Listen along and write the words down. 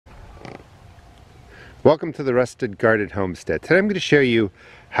Welcome to the Rusted Guarded Homestead. Today I'm going to show you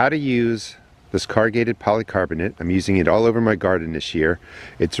how to use this corrugated polycarbonate. I'm using it all over my garden this year.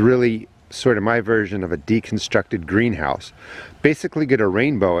 It's really sort of my version of a deconstructed greenhouse. Basically going to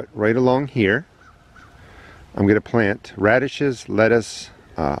rainbow it right along here. I'm going to plant radishes, lettuce,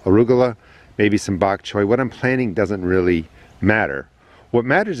 arugula, maybe some bok choy. What I'm planting doesn't really matter. What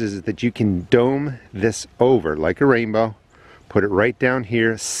matters is that you can dome this over like a rainbow, put it right down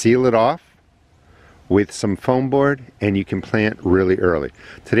here, seal it off with some foam board, and you can plant really early.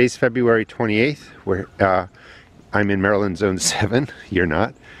 Today's February 28th, where I'm in Maryland Zone 7, you're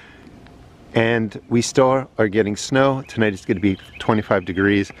not. And we still are getting snow. Tonight it's going to be 25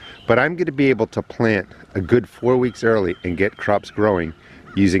 degrees, but I'm going to be able to plant a good 4 weeks early and get crops growing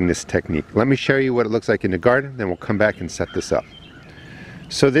using this technique. Let me show you what it looks like in the garden, then we'll come back and set this up.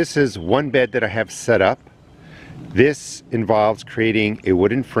 So this is one bed that I have set up. This involves creating a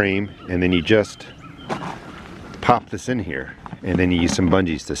wooden frame, and then you just pop this in here, and then you use some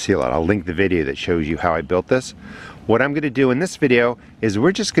bungees to seal it. I'll link the video that shows you how I built this. What I'm going to do in this video is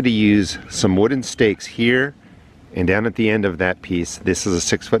we're just going to use some wooden stakes here and down at the end of that piece. This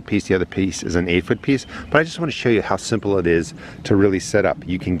is a 6-foot piece, the other piece is an 8-foot piece, but I just want to show you how simple it is to really set up.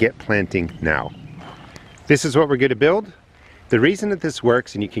 You can get planting now. This is what we're going to build. The reason that this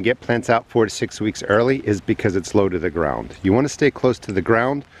works and you can get plants out 4 to 6 weeks early is because it's low to the ground. You want to stay close to the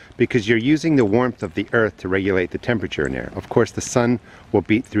ground because you're using the warmth of the earth to regulate the temperature in there. Of course, the sun will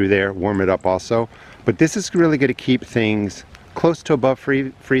beat through there, warm it up also, but this is really going to keep things close to above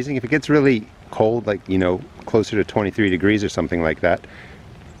freezing. If it gets really cold, like, you know, closer to 23 degrees or something like that,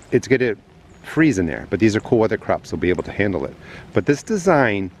 it's going to freeze in there. But these are cool weather crops, they'll be able to handle it. But this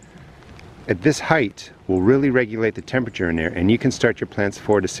design at this height will really regulate the temperature in there, and you can start your plants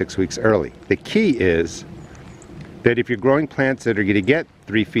 4 to 6 weeks early. The key is that if you're growing plants that are going to get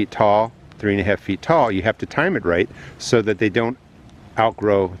 3 feet tall, 3.5 feet tall, you have to time it right so that they don't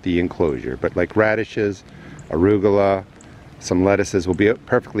outgrow the enclosure. But like radishes, arugula, some lettuces will be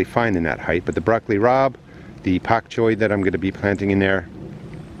perfectly fine in that height, but the broccoli raab, the bok choy that I'm going to be planting in there,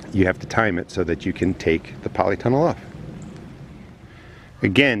 you have to time it so that you can take the polytunnel off.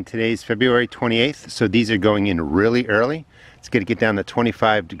 Again, today's February 28th, so these are going in really early. It's going to get down to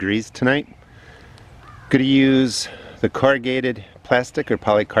 25 degrees tonight. Going to use the corrugated plastic or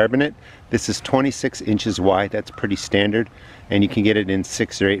polycarbonate. This is 26 inches wide, that's pretty standard, and you can get it in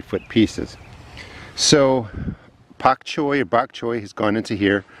 6 or 8 foot pieces. So bok choy or bok choy has gone into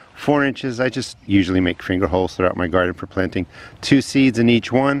here, 4 inches. I just usually make finger holes throughout my garden for planting. 2 seeds in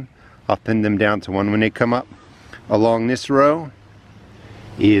each one. I'll thin them down to 1 when they come up. Along this row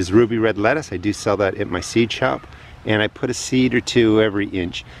is ruby red lettuce. I do sell that at my seed shop, and I put a seed or 2 every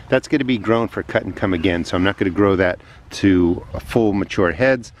inch. That's going to be grown for cut and come again, so I'm not going to grow that to full mature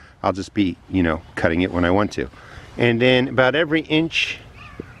heads. I'll just be, you know, cutting it when I want to. And then about every inch,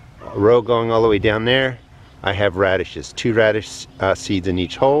 a row going all the way down there, I have radishes. 2 radish seeds in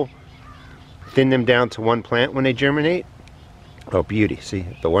each hole. Thin them down to 1 plant when they germinate. Oh, beauty. See,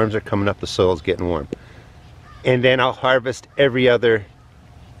 the worms are coming up, the soil's getting warm. And then I'll harvest every other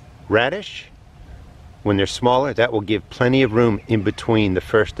radish when they're smaller. That will give plenty of room in between the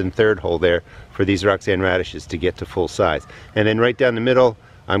 1st and 3rd hole there for these Roxanne radishes to get to full size. And then right down the middle,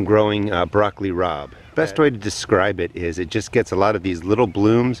 I'm growing broccoli raab. Best way to describe it is it just gets a lot of these little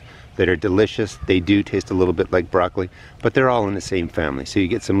blooms that are delicious. They do taste a little bit like broccoli, but they're all in the same family. So you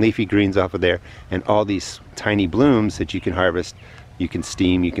get some leafy greens off of there, and all these tiny blooms that you can harvest, you can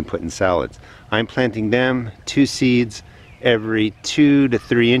steam, you can put in salads. I'm planting them 2 seeds every 2 to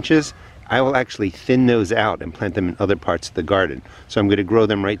 3 inches. I will actually thin those out and plant them in other parts of the garden. So I'm going to grow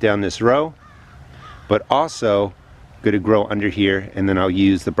them right down this row, but also going to grow under here, and then I'll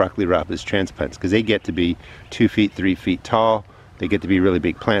use the broccoli raab as transplants because they get to be 2 feet, 3 feet tall. They get to be really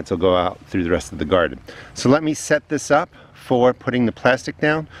big plants. They'll go out through the rest of the garden. So let me set this up for putting the plastic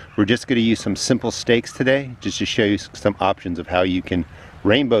down. We're just going to use some simple stakes today just to show you some options of how you can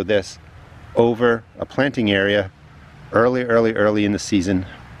rainbow this over a planting area early in the season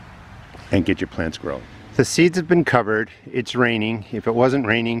and get your plants growing. The seeds have been covered. It's raining. If it wasn't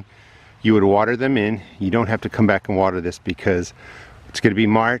raining, you would water them in. You don't have to come back and water this because it's going to be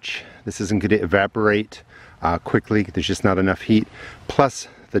March. This isn't going to evaporate quickly. There's just not enough heat. Plus,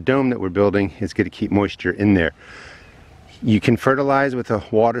 the dome that we're building is going to keep moisture in there. You can fertilize with a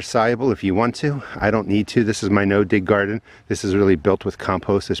water soluble if you want to. I don't need to. This is my no-dig garden. This is really built with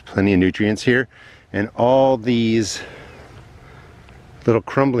compost. There's plenty of nutrients here. And all these little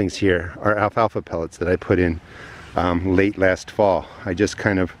crumblings here are alfalfa pellets that I put in late last fall. I just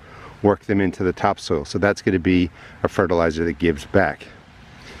kind of work them into the topsoil. So that's going to be a fertilizer that gives back.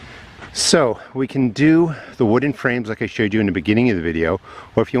 So we can do the wooden frames like I showed you in the beginning of the video,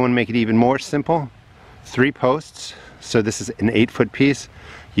 or if you want to make it even more simple, 3 posts. So this is an 8-foot piece.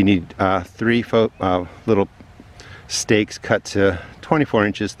 You need 3 little stakes cut to 24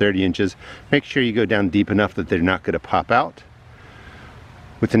 inches, 30 inches. Make sure you go down deep enough that they're not going to pop out.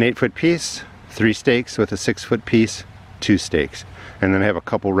 With an 8-foot piece, 3 stakes. With a 6-foot piece, 2 stakes. And then I have a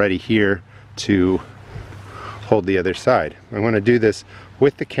couple ready here to hold the other side. I want to do this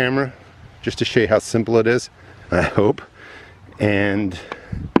with the camera just to show you how simple it is, I hope. And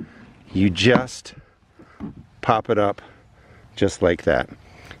you just pop it up just like that.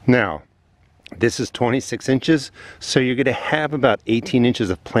 Now, this is 26 inches, so you're going to have about 18 inches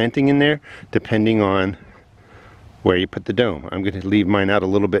of planting in there, depending on where you put the dome. I'm going to leave mine out a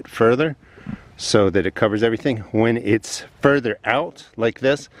little bit further so that it covers everything. When it's further out like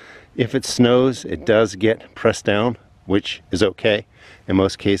this, if it snows, it does get pressed down, which is okay in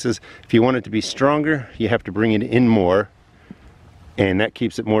most cases. If you want it to be stronger, you have to bring it in more, and that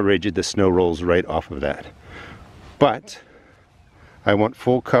keeps it more rigid. The snow rolls right off of that. But I want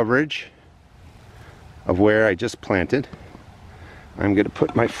full coverage of where I just planted. I'm going to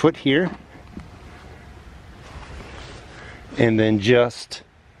put my foot here and then just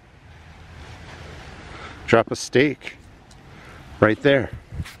drop a stake right there.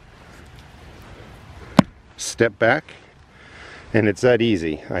 Step back, and it's that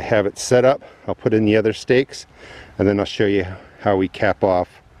easy. I have it set up. I'll put in the other stakes, and then I'll show you how we cap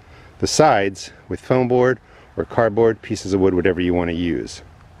off the sides with foam board or cardboard, pieces of wood, whatever you want to use.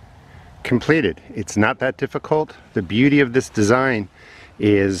 Completed. It's not that difficult. The beauty of this design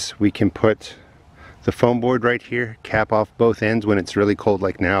is we can put the foam board right here, cap off both ends when it's really cold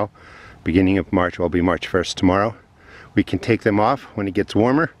like now, beginning of March. Will be March 1st tomorrow. We can take them off when it gets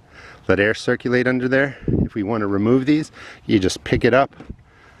warmer, let air circulate under there. If we want to remove these, you just pick it up.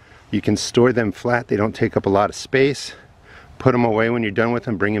 You can store them flat. They don't take up a lot of space. Put them away when you're done with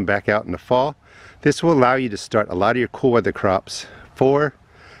them, bring them back out in the fall. This will allow you to start a lot of your cool weather crops 4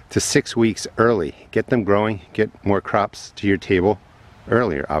 to 6 weeks early. Get them growing, get more crops to your table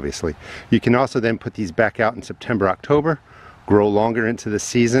earlier, obviously. You can also then put these back out in September, October, grow longer into the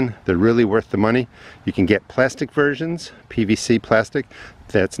season. They're really worth the money. You can get plastic versions, PVC plastic,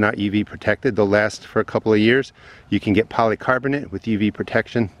 that's not UV protected. They'll last for a couple of years. You can get polycarbonate with UV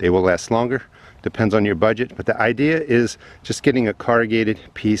protection. They will last longer. Depends on your budget, but the idea is just getting a corrugated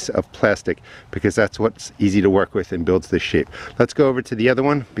piece of plastic because that's what's easy to work with and builds this shape. Let's go over to the other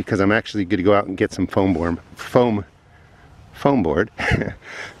one because I'm actually going to go out and get some foam board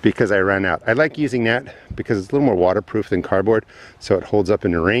because I ran out. I like using that because it's a little more waterproof than cardboard, so it holds up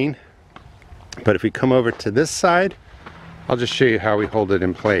in the rain. But if we come over to this side, I'll just show you how we hold it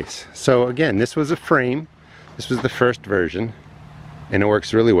in place. So again, this was a frame. This was the first version, and it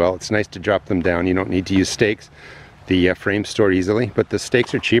works really well. It's nice to drop them down. You don't need to use stakes. The frames store easily, but the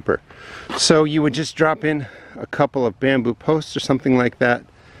stakes are cheaper. So you would just drop in a couple of bamboo posts or something like that,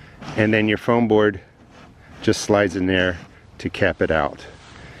 and then your foam board just slides in there to cap it out.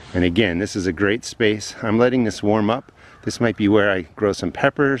 And again, this is a great space. I'm letting this warm up. This might be where I grow some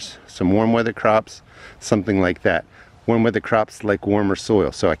peppers, some warm weather crops, something like that. Warm weather crops like warmer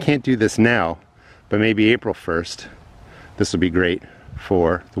soil. So I can't do this now, but maybe April 1st, this will be great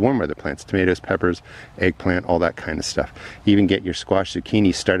for the warm weather plants, tomatoes, peppers, eggplant, all that kind of stuff. Even get your squash,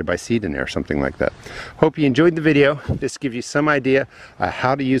 zucchini started by seed in there or something like that. Hope you enjoyed the video. This gives you some idea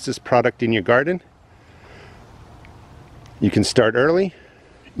how to use this product in your garden. You can start early,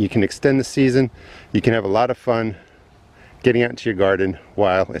 you can extend the season, you can have a lot of fun getting out into your garden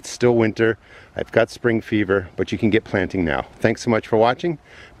while it's still winter. I've got spring fever, but you can get planting now. Thanks so much for watching.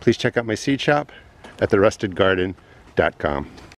 Please check out my seed shop at therustedgarden.com.